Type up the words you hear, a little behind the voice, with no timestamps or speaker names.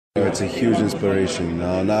It's a huge inspiration.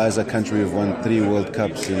 Now as a country, we've won 3 World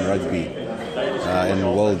Cups in rugby, in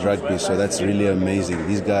World Rugby, so that's really amazing.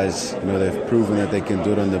 These guys, they've proven that they can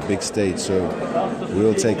do it on the big stage, so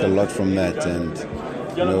we'll take a lot from that. And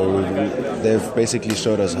they've basically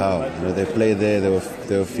showed us how. They played there, they were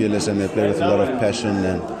fearless, and they played with a lot of passion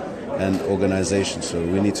and organization, so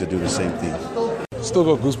we need to do the same thing. Still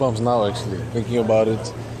got goosebumps now, actually, thinking about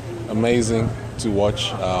it. Amazing to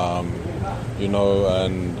watch, and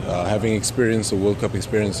having experienced a World Cup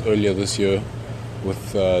experience earlier this year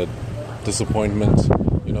with disappointment,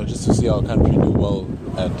 just to see our country do well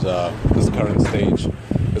at this current stage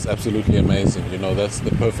is absolutely amazing. That's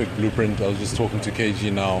the perfect blueprint. I was just talking to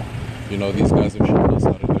KG now. These guys have shown us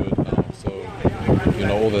how to do it now. So,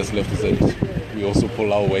 all that's left is that we also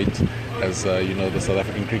pull our weight as, the South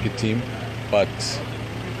African cricket team. But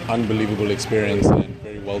unbelievable experience, and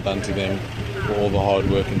very well done to them for all the hard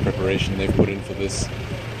work and preparation they've put in for this.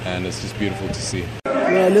 And it's just beautiful to see.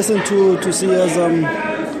 Yeah, I listened to see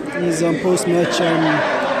his post-match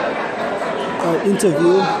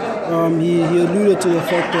interview. He alluded to the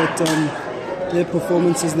fact that their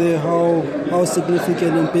performances there, how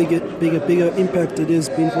significant and bigger impact it has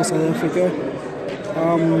been for South Africa.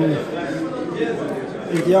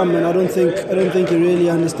 Yeah, man, I don't think he really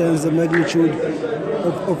understands the magnitude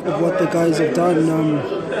of what the guys have done.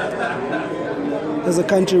 As a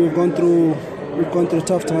country, we've gone through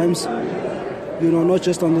tough times. Not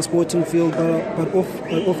just on the sporting field, but off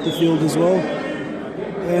the field as well.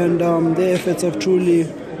 And their efforts have truly,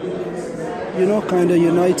 kind of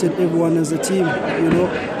united everyone as a team.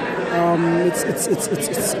 It's.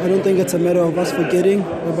 I don't think it's a matter of us forgetting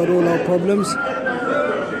about all our problems,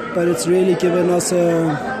 but it's really given us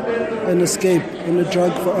an escape and a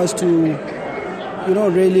drug for us to,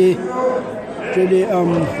 really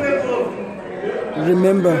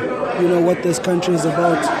remember, what this country is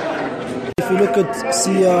about. If you look at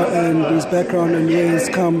Sia and his background and where he's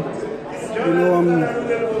come,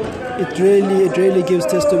 it really gives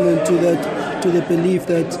testament to the belief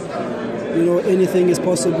that, anything is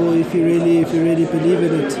possible if you really believe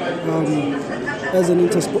in it. As an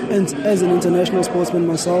international sportsman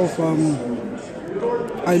myself,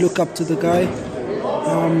 I look up to the guy.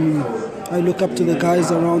 I look up to the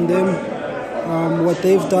guys around them. What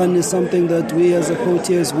they've done is something that we as a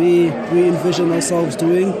Proteas, we envision ourselves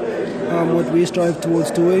doing, what we strive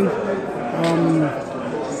towards doing.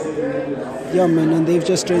 And they've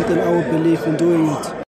just strengthened our belief in doing it.